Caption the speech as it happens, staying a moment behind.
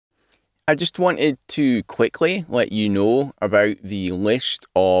I just wanted to quickly let you know about the list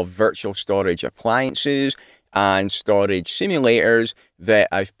of virtual storage appliances and storage simulators that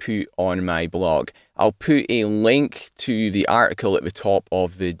I've put on my blog. I'll put a link to the article at the top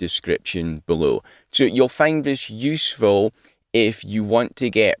of the description below. So you'll find this useful if you want to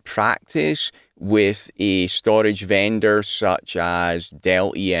get practice with a storage vendor such as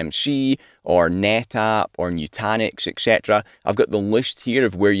Dell EMC or NetApp or Nutanix, etc. I've got the list here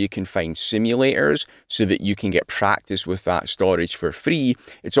of where you can find simulators so that you can get practice with that storage for free.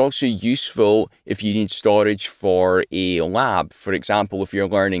 It's also useful if you need storage for a lab. For example, if you're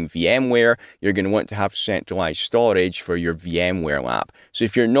learning VMware, you're going to want to have centralized storage for your VMware lab. So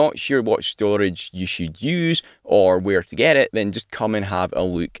if you're not sure what storage you should use or where to get it, then just come and have a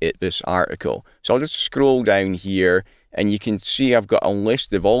look at this article. So I'll just scroll down here and you can see I've got a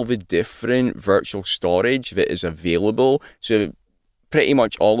list of all the different virtual storage that is available. So pretty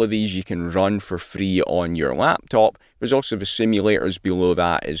much all of these you can run for free on your laptop. There's also the simulators below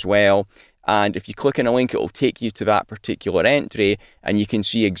that as well. And if you click on a link, it will take you to that particular entry and you can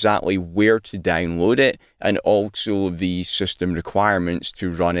see exactly where to download it and also the system requirements to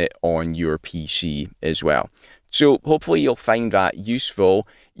run it on your PC as well. So hopefully you'll find that useful.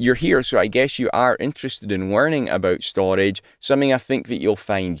 You're here, so I guess you are interested in learning about storage. Something I think that you'll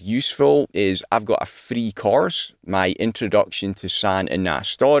find useful is I've got a free course, my Introduction to SAN and NAS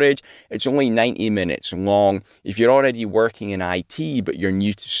Storage. It's only 90 minutes long. If you're already working in IT, but you're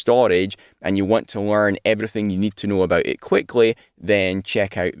new to storage and you want to learn everything you need to know about it quickly, then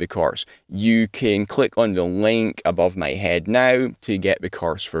check out the course. You can click on the link above my head now to get the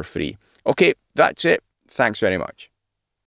course for free. Okay, that's it. Thanks very much.